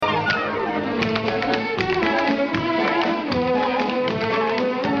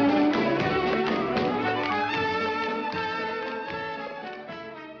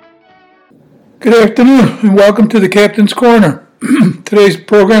Good afternoon and welcome to the Captain's Corner. Today's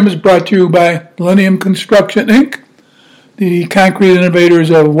program is brought to you by Millennium Construction, Inc., the concrete innovators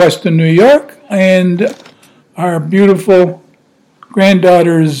of Western New York, and our beautiful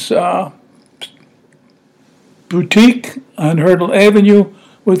granddaughter's boutique on Hurdle Avenue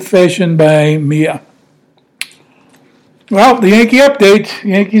with fashion by Mia. Well, the Yankee update.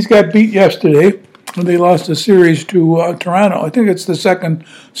 Yankees got beat yesterday. They lost a series to Toronto. I think it's the second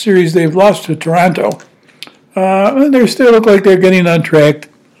series they've lost to Toronto. They still look like they're getting on track,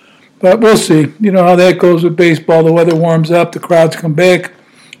 but we'll see. You know how that goes with baseball. The weather warms up, the crowds come back,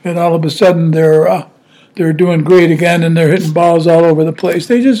 and all of a sudden they're doing great again, and they're hitting balls all over the place.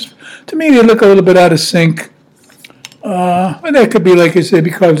 To me, they look a little bit out of sync. And that could be, like I said,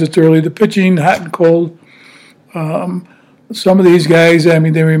 because it's early. The pitching, hot and cold. Some of these guys, they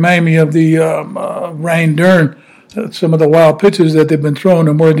remind me of the Ryan Dern, some of the wild pitches that they've been throwing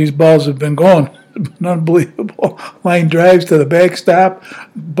and where these balls have been going. It's been unbelievable. Line drives to the backstop,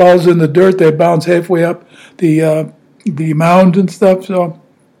 balls in the dirt, they bounce halfway up the mound and stuff. So,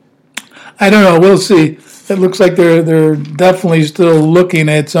 I don't know, we'll see. It looks like they're definitely still looking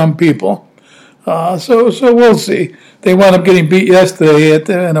at some people. So we'll see. They wound up getting beat yesterday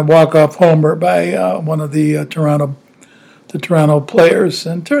in a walk-off homer by one of the Toronto players.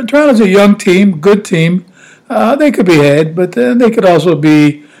 And Toronto's a young team, good team. They could be had, but they could also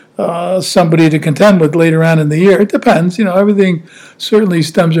be somebody to contend with later on in the year. It depends. Everything certainly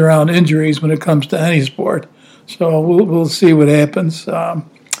stems around injuries when it comes to any sport. So we'll see what happens. The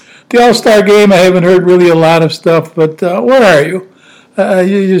All-Star game, I haven't heard really a lot of stuff, but where are you?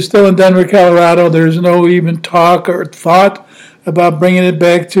 You're still in Denver, Colorado. There's no even talk or thought about bringing it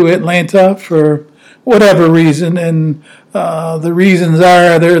back to Atlanta for whatever reason, and the reasons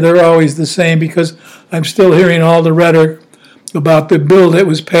they're always the same, because I'm still hearing all the rhetoric about the bill that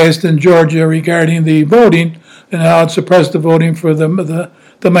was passed in Georgia regarding the voting and how it suppressed the voting for the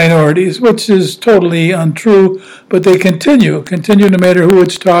minorities, which is totally untrue. But they continue no matter who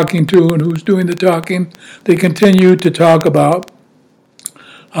it's talking to and who's doing the talking. They continue to talk about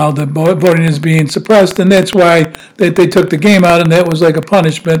how the voting is being suppressed, and that's why they took the game out, and that was like a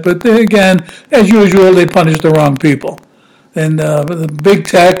punishment. But again, as usual, they punished the wrong people. And the big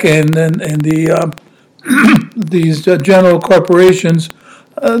tech and the these general corporations,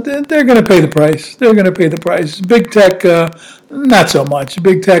 they're going to pay the price. They're going to pay the price. Big tech, not so much.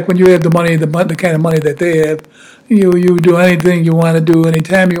 Big tech, when you have the money, the kind of money that they have, you do anything you want to do,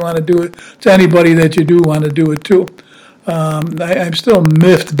 anytime you want to do it, to anybody that you do want to do it to. I'm still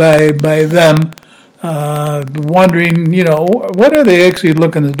miffed by them, wondering, what are they actually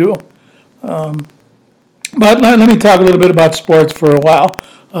looking to do? But let me talk a little bit about sports for a while.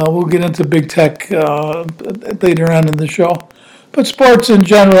 We'll get into big tech later on in the show. But sports in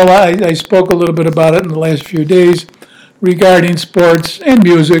general, I spoke a little bit about it in the last few days regarding sports and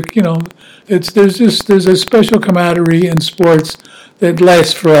music. There's a special camaraderie in sports that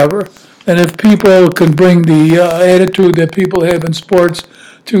lasts forever. And if people can bring the attitude that people have in sports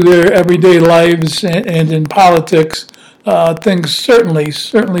to their everyday lives and in politics, things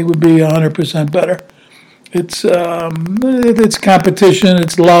certainly would be 100% better. It's competition,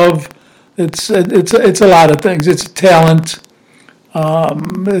 it's love, it's a lot of things. It's talent,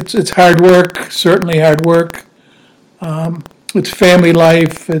 it's hard work, certainly hard work. It's family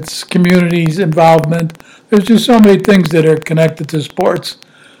life, it's communities involvement. There's just so many things that are connected to sports.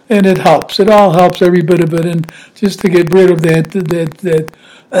 And it helps. It all helps, every bit of it. And just to get rid of that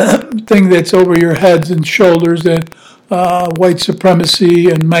thing that's over your heads and shoulders, that white supremacy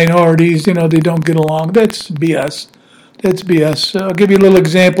and minorities, they don't get along. That's BS. That's BS. I'll give you a little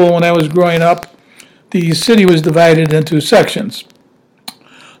example. When I was growing up, the city was divided into sections.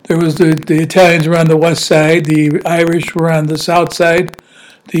 There was the Italians were on the west side, the Irish were on the south side,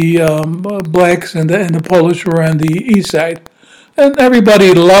 the blacks and the Polish were on the east side. And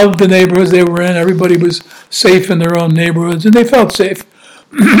everybody loved the neighborhoods they were in. Everybody was safe in their own neighborhoods, and they felt safe.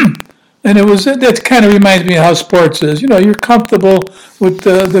 And that kind of reminds me of how sports is. You're comfortable with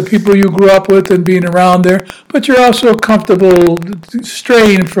the people you grew up with and being around there, but you're also comfortable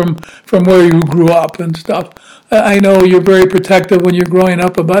straying from where you grew up and stuff. I know you're very protective when you're growing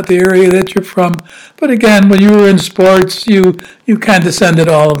up about the area that you're from, but again, when you were in sports, you condescended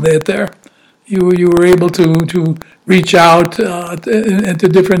all of that there. You were able to reach out into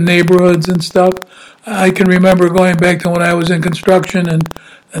different neighborhoods and stuff. I can remember going back to when I was in construction,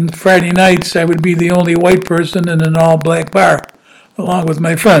 and Friday nights I would be the only white person in an all-black bar, along with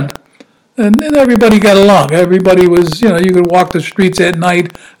my friend. and everybody got along. Everybody was, you could walk the streets at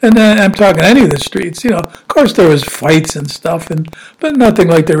night, and then I'm talking any of the streets. Of course there was fights and stuff, but nothing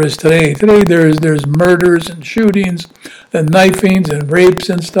like there is today. Today there's murders and shootings, and knifings and rapes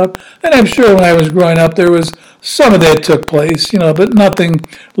and stuff. And I'm sure when I was growing up there was some of that took place, but nothing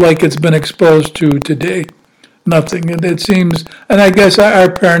like it's been exposed to today. Nothing. And it seems, and I guess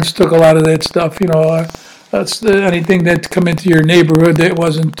our parents took a lot of that stuff. That's anything that come into your neighborhood that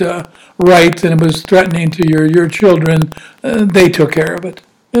wasn't right and it was threatening to your children. They took care of it,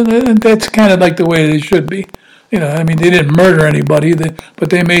 and that's kind of like the way they should be. I mean, they didn't murder anybody, but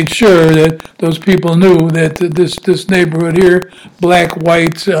they made sure that those people knew that this neighborhood here, black,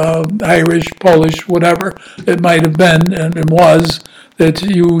 white, Irish, Polish, whatever it might have been and was, that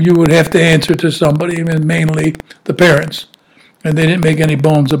you would have to answer to somebody, and mainly the parents, and they didn't make any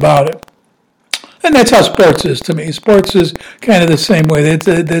bones about it. And that's how sports is to me. Sports is kind of the same way.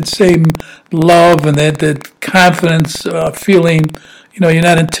 That same love and that confidence feeling. You're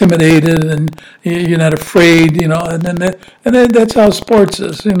not intimidated and you're not afraid. And that's how sports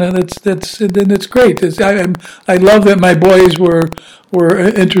is. That's great. I love that my boys were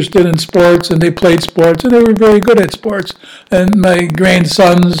interested in sports and they played sports and they were very good at sports. And my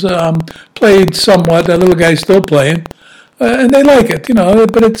grandsons played somewhat. That little guy's still playing. And they like it,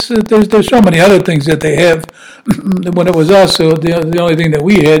 but there's so many other things that they have. When it was us, so the only thing that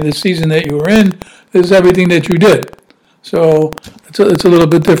we had, the season that you were in, is everything that you did. So it's a little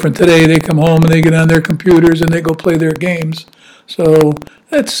bit different today. They come home and they get on their computers and they go play their games. So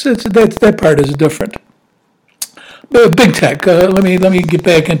that part is different. But big tech. Let me get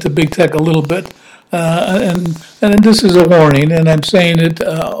back into big tech a little bit. And this is a warning, and I'm saying it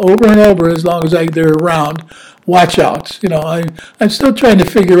over and over as long as they're around. Watch out. I'm still trying to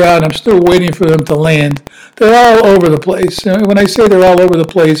figure out, I'm still waiting for them to land. They're all over the place. When I say they're all over the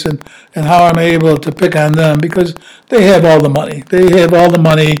place and how am I able to pick on them, because they have all the money. They have all the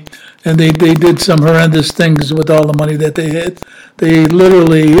money, and they did some horrendous things with all the money that they had. They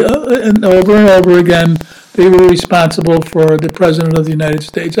literally, and over again, they were responsible for the President of the United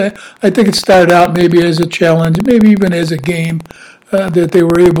States. I think it started out maybe as a challenge, maybe even as a game, that they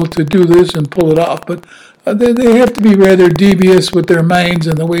were able to do this and pull it off. But they have to be rather devious with their minds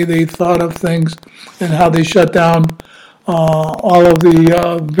and the way they thought of things and how they shut down all of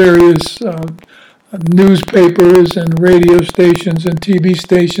the various newspapers and radio stations and TV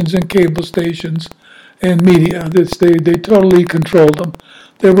stations and cable stations and media. They totally controlled them.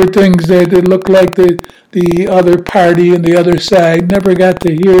 There were things that it looked like the other party and the other side never got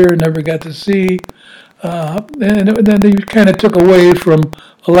to hear, never got to see. And then they kind of took away from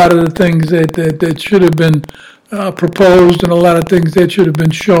a lot of the things that should have been proposed and a lot of things that should have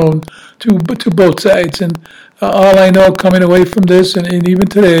been shown to both sides. And all I know coming away from this, and even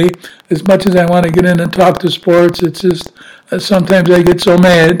today, as much as I want to get in and talk to sports, it's just sometimes I get so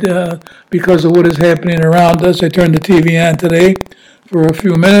mad because of what is happening around us. I turned the TV on today for a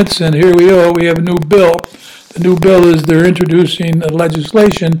few minutes, and here we go. We have a new bill. The new bill is they're introducing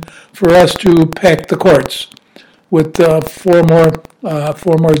legislation for us to pack the courts with four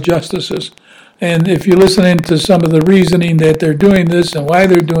more justices. And if you're listening to some of the reasoning that they're doing this and why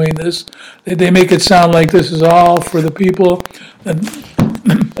they're doing this, they make it sound like this is all for the people,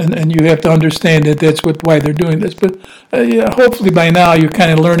 and you have to understand that that's why they're doing this. But hopefully by now you're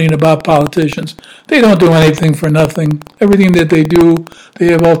kind of learning about politicians. They don't do anything for nothing. Everything that they do, they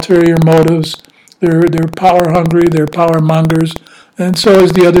have ulterior motives. They're power hungry. They're power mongers, and so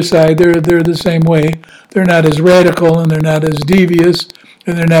is the other side. They're the same way. They're not as radical and they're not as devious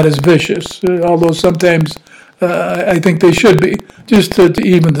and they're not as vicious. Although sometimes I think they should be, just to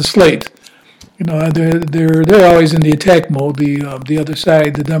even the slate. They're always in the attack mode. The other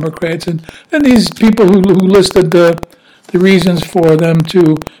side, the Democrats, and these people who listed the reasons for them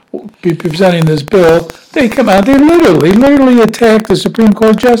to be presenting this bill, they come out. They literally attack the Supreme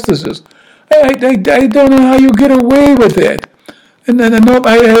Court justices. I don't know how you get away with it. And then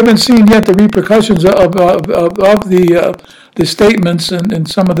I haven't seen yet the repercussions of the statements and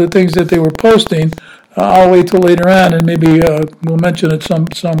some of the things that they were posting. I'll wait till later on, and maybe we'll mention it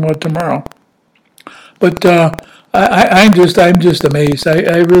somewhat tomorrow. But I'm just amazed.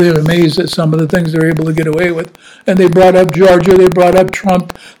 I really am amazed at some of the things they're able to get away with. And they brought up Georgia, they brought up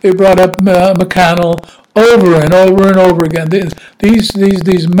Trump, they brought up McConnell over and over and over again.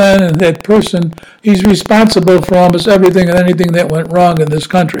 These men and that person, he's responsible for almost everything and anything that went wrong in this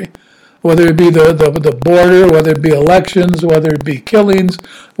country. Whether it be the border, whether it be elections, whether it be killings,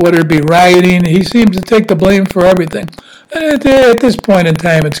 whether it be rioting, he seems to take the blame for everything. And at this point in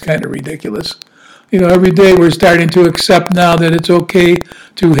time, it's kind of ridiculous. Every day we're starting to accept now that it's okay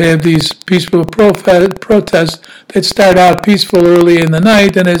to have these peaceful protests that start out peaceful early in the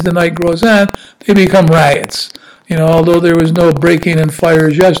night, and as the night grows on, they become riots. Although there was no breaking and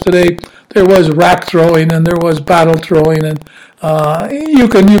fires yesterday, there was rock throwing and there was bottle throwing, and you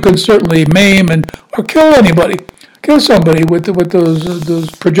can certainly maim or kill anybody, kill somebody with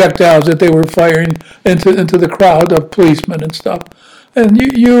those projectiles that they were firing into the crowd of policemen and stuff. And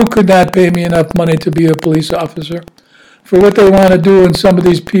you could not pay me enough money to be a police officer. For what they want to do, and some of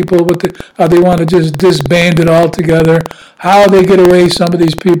these people, how they want to just disband it altogether, how they get away, some of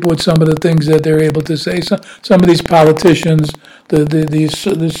these people, with some of the things that they're able to say. Some of these politicians,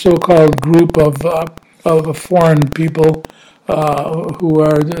 the so-called group of foreign people who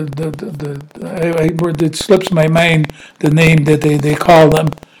are it slips my mind the name that they call them,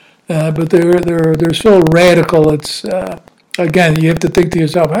 but they're so radical. It's again, you have to think to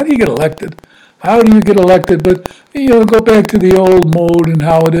yourself, how do you get elected? How do you get elected? But, go back to the old mode and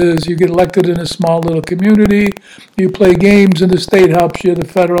how it is. You get elected in a small little community. You play games and the state helps you. The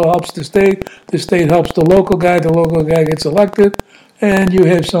federal helps the state. The state helps the local guy. The local guy gets elected. And you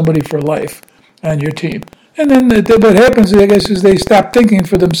have somebody for life on your team. And then what happens, I guess, is they stop thinking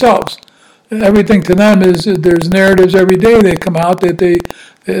for themselves. Everything to them is, there's narratives every day that come out that they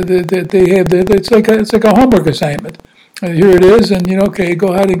have. It's like a homework assignment. And here it is, and okay, go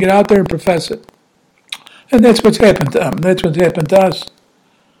ahead and get out there and profess it. And that's what's happened to them. That's what's happened to us.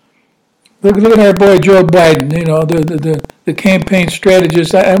 Look at our boy Joe Biden. The campaign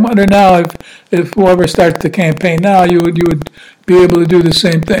strategist. I wonder now if whoever starts the campaign now, you would be able to do the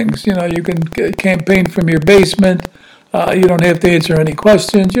same things. You can campaign from your basement. You don't have to answer any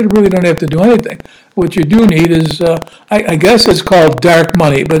questions. You really don't have to do anything. What you do need is, I guess it's called dark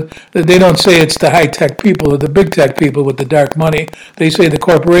money, but they don't say it's the high-tech people or the big-tech people with the dark money. They say the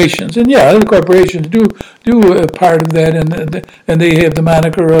corporations. And yeah, the corporations do a part of that, and they have the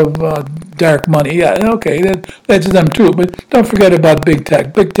moniker of dark money. Yeah, okay, that's them too. But don't forget about big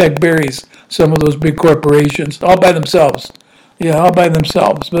tech. Big tech buries some of those big corporations all by themselves. Yeah, all by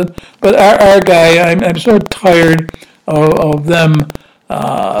themselves. But our guy, I'm so tired of them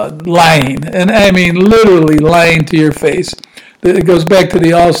lying, and I mean literally lying to your face. It goes back to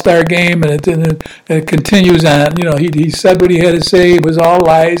the All-Star game, and it continues on. He said what he had to say. It was all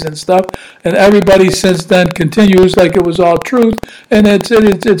lies and stuff, and everybody since then continues like it was all truth, and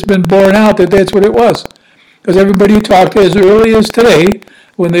it's been borne out that that's what it was. Because everybody who talked as early as today,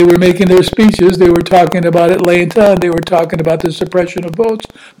 when they were making their speeches, they were talking about Atlanta, and they were talking about the suppression of votes.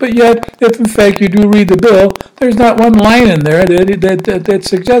 But yet, if in fact you do read the bill, there's not one line in there that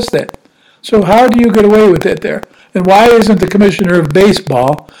suggests that. So how do you get away with it there? And why isn't the commissioner of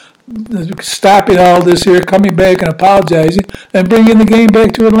baseball stopping all this here, coming back and apologizing, and bringing the game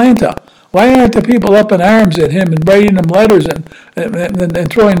back to Atlanta? Why aren't the people up in arms at him and writing him letters and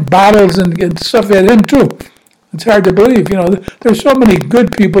throwing bottles and stuff at him too? It's hard to believe. There's so many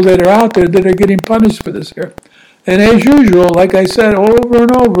good people that are out there that are getting punished for this here. And as usual, like I said over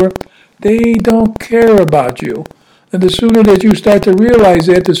and over, they don't care about you. And the sooner that you start to realize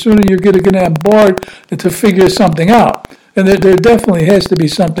that, the sooner you're going to get on board to figure something out. And there definitely has to be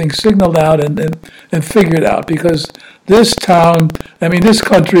something signaled out and figured out, because this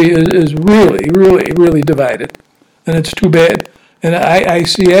country is really, really, really divided. And it's too bad. And I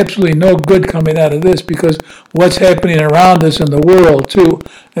see absolutely no good coming out of this, because what's happening around us in the world, too.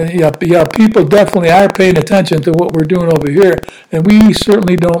 And people definitely are paying attention to what we're doing over here. And we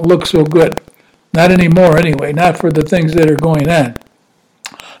certainly don't look so good. Not anymore, anyway. Not for the things that are going on.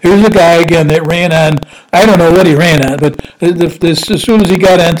 Here's a guy, again, that ran on, I don't know what he ran on, but as soon as he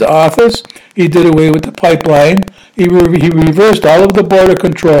got into office, he did away with the pipeline. He reversed all of the border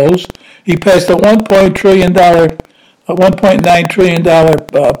controls. He passed a $1.9 trillion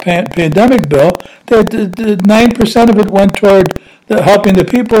pandemic bill. That 9% of it went toward helping the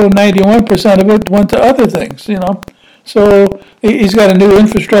people, and 91% of it went to other things, So he's got a new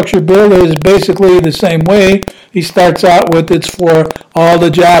infrastructure bill that is basically the same way. He starts out with it's for all the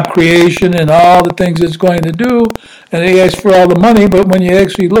job creation and all the things it's going to do, and he asks for all the money, but when you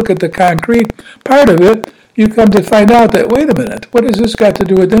actually look at the concrete part of it, you come to find out that, wait a minute, what has this got to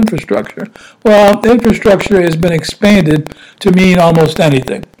do with infrastructure? Well, infrastructure has been expanded to mean almost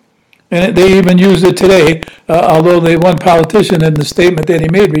anything. And they even use it today, although one politician in the statement that he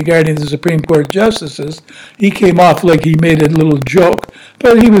made regarding the Supreme Court justices, he came off like he made a little joke.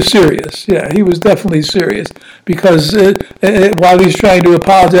 But he was serious. Yeah, he was definitely serious. Because while he's trying to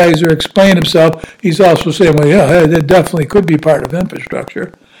apologize or explain himself, he's also saying, well, yeah, that definitely could be part of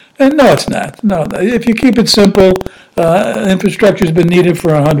infrastructure. And no, it's not. No, if you keep it simple, infrastructure has been needed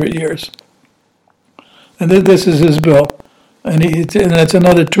for 100 years. And this is his bill. and that's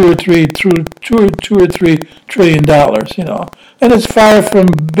another $2 or $3 trillion, And it's far from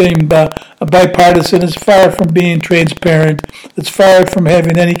being bipartisan. It's far from being transparent. It's far from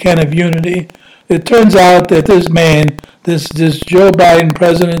having any kind of unity. It turns out that this man, this Joe Biden,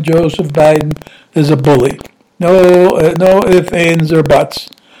 President Joseph Biden, is a bully. No ifs, ands, or buts.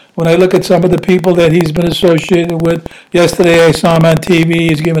 When I look at some of the people that he's been associated with, yesterday I saw him on TV,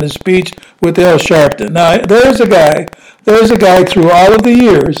 he's giving a speech with Al Sharpton. Now, there's a guy through all of the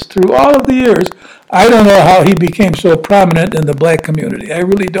years, I don't know how he became so prominent in the black community. I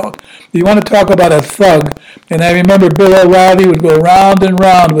really don't. You want to talk about a thug, and I remember Bill O'Reilly would go round and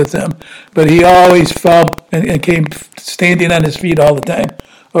round with him, but he always fell and came standing on his feet all the time.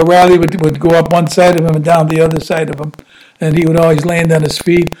 O'Reilly would go up one side of him and down the other side of him, and he would always land on his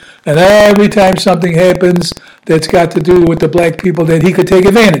feet. And every time something happens that's got to do with the black people that he could take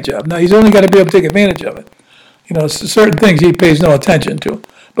advantage of. Now, he's only got to be able to take advantage of it. Certain things he pays no attention to.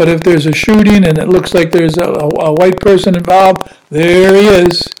 But if there's a shooting and it looks like there's a white person involved, there he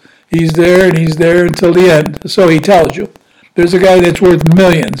is. He's there, and he's there until the end. So he tells you. There's a guy that's worth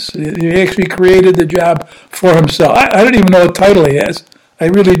millions. He actually created the job for himself. I don't even know what title he has. I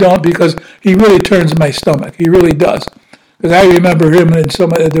really don't, because he really turns my stomach. He really does. Because I remember him, and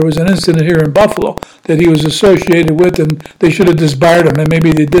there was an incident here in Buffalo that he was associated with, and they should have disbarred him, and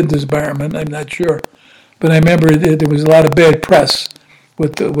maybe they did disbar him, and I'm not sure. But I remember there was a lot of bad press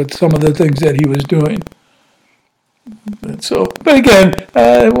with some of the things that he was doing. But again,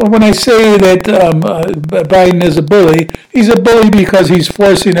 when I say that Biden is a bully, he's a bully because he's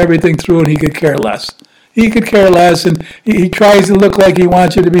forcing everything through, and he could care less. He could care less, and he tries to look like he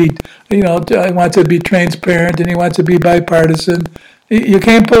wants you to be, he wants to be transparent, and he wants to be bipartisan. You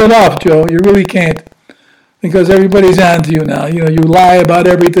can't pull it off, Joe. You really can't, because everybody's on to you now. You lie about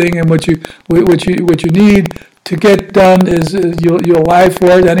everything, and what you need to get done is you'll lie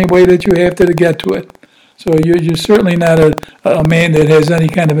for it any way that you have to get to it. So you're certainly not a man that has any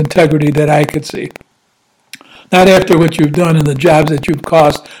kind of integrity that I could see. Not after what you've done and the jobs that you've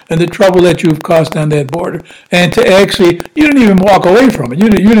cost and the trouble that you've caused on that border. And to actually, you didn't even walk away from it. You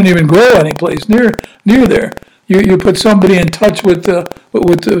didn't even go any place near there. You put somebody in touch with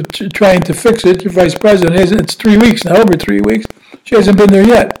trying to fix it. Your vice president isn't. It's 3 weeks now, over 3 weeks. She hasn't been there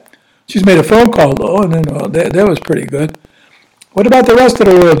yet. She's made a phone call though, and then that was pretty good. What about the rest of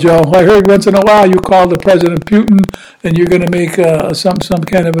the world, Joe? I heard once in a while you call the President Putin, and you're going to make some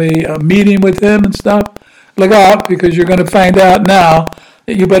kind of a meeting with him and stuff. Look out, because you're going to find out now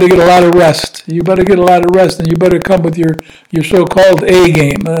that you better get a lot of rest. You better get a lot of rest, and you better come with your so-called A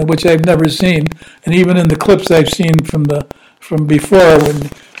game, which I've never seen. And even in the clips I've seen from before,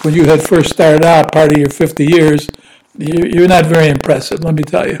 when you had first started out, part of your 50 years, you're not very impressive, let me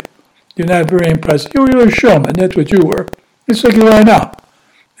tell you. You're not very impressive. You were a showman, that's what you were. It's like you are now.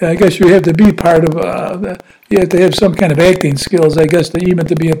 I guess you have to be part of, you have to have some kind of acting skills, I guess, even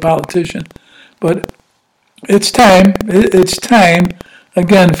to be a politician. But it's time,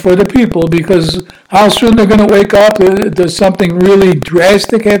 again, for the people, because how soon they're going to wake up? Does something really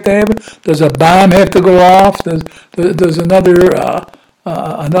drastic have to happen? Does a bomb have to go off? Does another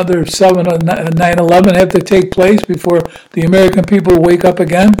 9/11 have to take place before the American people wake up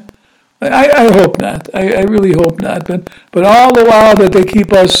again? I hope not. I really hope not. But all the while that they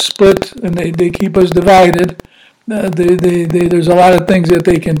keep us split and they keep us divided, there's a lot of things that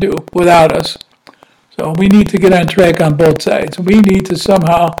they can do without us. So we need to get on track on both sides. We need to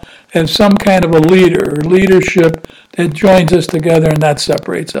somehow have some kind of a leader or leadership that joins us together and not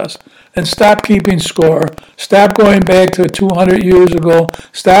separates us. And stop keeping score. Stop going back to 200 years ago.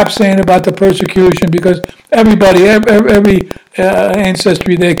 Stop saying about the persecution, because every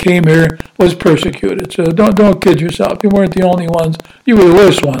ancestry that came here was persecuted. So don't kid yourself. You weren't the only ones. You were the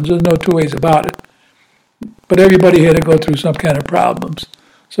worst ones. There's no two ways about it. But everybody had to go through some kind of problems.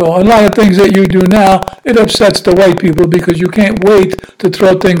 So a lot of things that you do now, it upsets the white people, because you can't wait to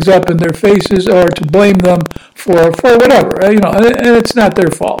throw things up in their faces or to blame them for whatever, and it's not their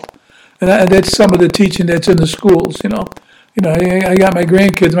fault. And that's some of the teaching that's in the schools, I got my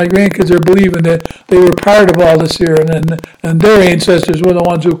grandkids. My grandkids are believing that they were part of all this here, and their ancestors were the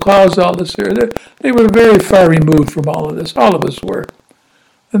ones who caused all this here. They were very far removed from all of this. All of us were.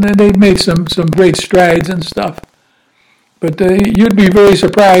 And then they've made some great strides and stuff. But you'd be very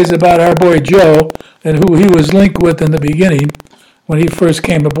surprised about our boy Joe and who he was linked with in the beginning when he first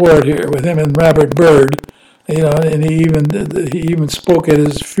came aboard here, with him and Robert Byrd. And he even spoke at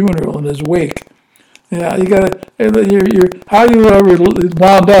his funeral in his wake. Yeah, how you ever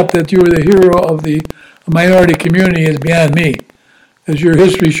wound up that you were the hero of the minority community is beyond me, as your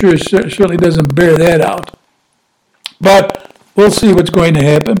history certainly doesn't bear that out. But we'll see what's going to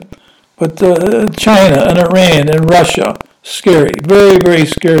happen. But China and Iran and Russia, scary, very, very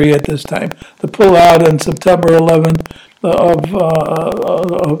scary at this time. The pullout on September 11th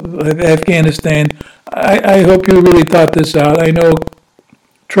of Afghanistan. I hope you really thought this out. I know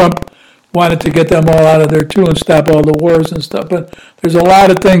Trump wanted to get them all out of there too and stop all the wars and stuff, but there's a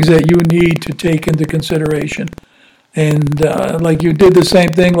lot of things that you need to take into consideration. And like you did the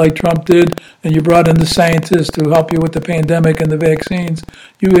same thing like Trump did, and you brought in the scientists to help you with the pandemic and the vaccines.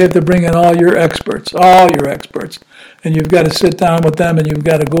 You have to bring in all your experts, and you've got to sit down with them, and you've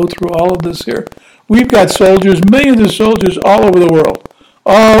got to go through all of this here. We've got soldiers, millions of soldiers all over the world.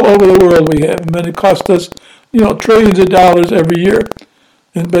 All over the world we have, and it costs us, trillions of dollars every year.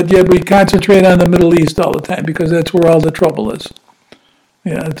 But yet we concentrate on the Middle East all the time because that's where all the trouble is.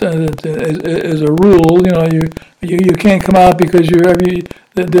 As a rule, you can't come out because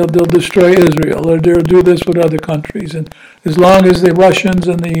they'll destroy Israel or they'll do this with other countries. And as long as the Russians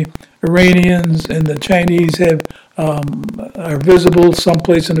and the Iranians and the Chinese are visible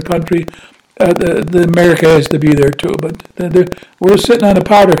someplace in the country, the America has to be there too. But we're sitting on a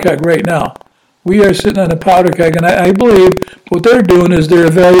powder keg right now. We are sitting on a powder keg, and I believe what they're doing is they're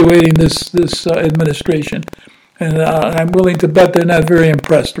evaluating this administration. And I'm willing to bet they're not very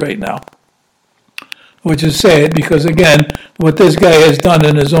impressed right now, which is sad because, again, what this guy has done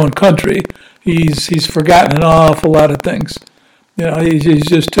in his own country, he's forgotten an awful lot of things. He's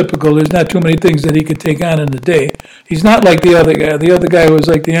just typical. There's not too many things that he could take on in a day. He's not like the other guy. The other guy was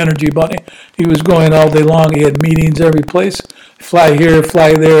like the energy bunny. He was going all day long. He had meetings every place. Fly here,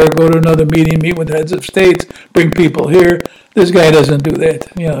 fly there, go to another meeting, meet with heads of states, bring people here. This guy doesn't do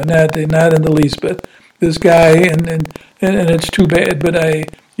that. Not in the least bit. This guy, and it's too bad, but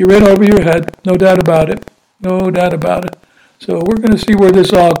you're in over your head, no doubt about it. So we're going to see where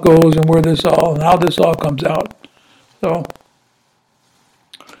this all goes and how this all comes out. So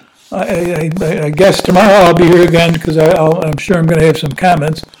I guess tomorrow I'll be here again because I'm sure I'm going to have some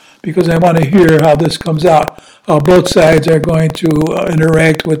comments because I want to hear how this comes out, how both sides are going to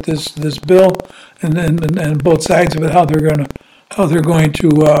interact with this bill, and both sides of it, how they're going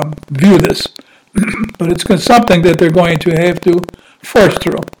to view this. But it's something that they're going to have to force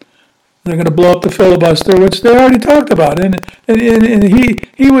through. They're going to blow up the filibuster, which they already talked about. And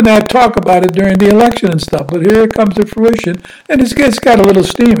he would not talk about it during the election and stuff. But here it comes to fruition. And it's got a little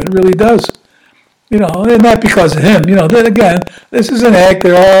steam. It really does. And not because of him. Then again, this is an act.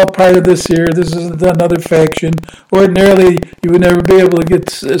 They're all part of this here. This is another faction. Ordinarily, you would never be able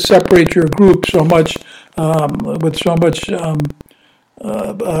to separate your group so much with so much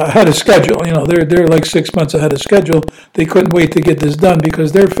ahead of schedule. They're like 6 months ahead of schedule. They couldn't wait to get this done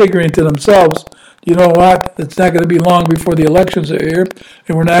because they're figuring to themselves, you know what? It's not going to be long before the elections are here,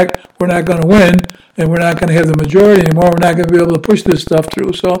 and we're not going to win, and we're not going to have the majority anymore. We're not going to be able to push this stuff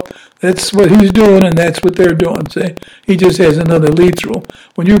through. So that's what he's doing, and that's what they're doing. See, he just has another lead through.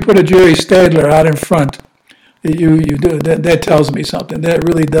 When you put a Jerry Stadler out in front, you do that tells me something. That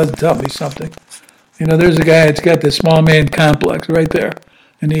really does tell me something. There's a guy that's got this small man complex right there,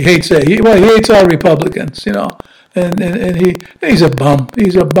 and he hates that. He hates all Republicans, and he's a bum.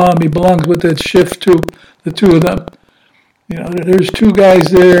 He's a bum. He belongs with that shift too, the two of them. There's two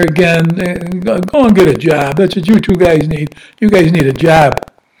guys there again. Go and get a job. That's what you two guys need. You guys need a job.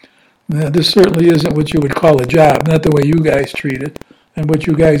 This certainly isn't what you would call a job. Not the way you guys treat it, and what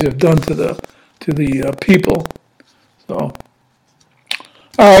you guys have done to the people. So.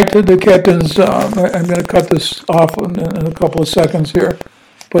 All right, the captain's, I'm going to cut this off in a couple of seconds here,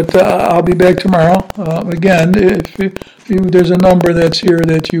 but I'll be back tomorrow. Again, if there's a number that's here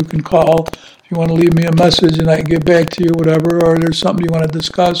that you can call, if you want to leave me a message and I can get back to you, whatever, or there's something you want to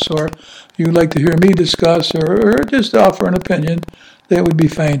discuss, or you'd like to hear me discuss, or just offer an opinion, that would be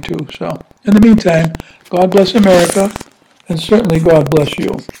fine too. So, in the meantime, God bless America, and certainly God bless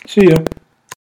you. See ya.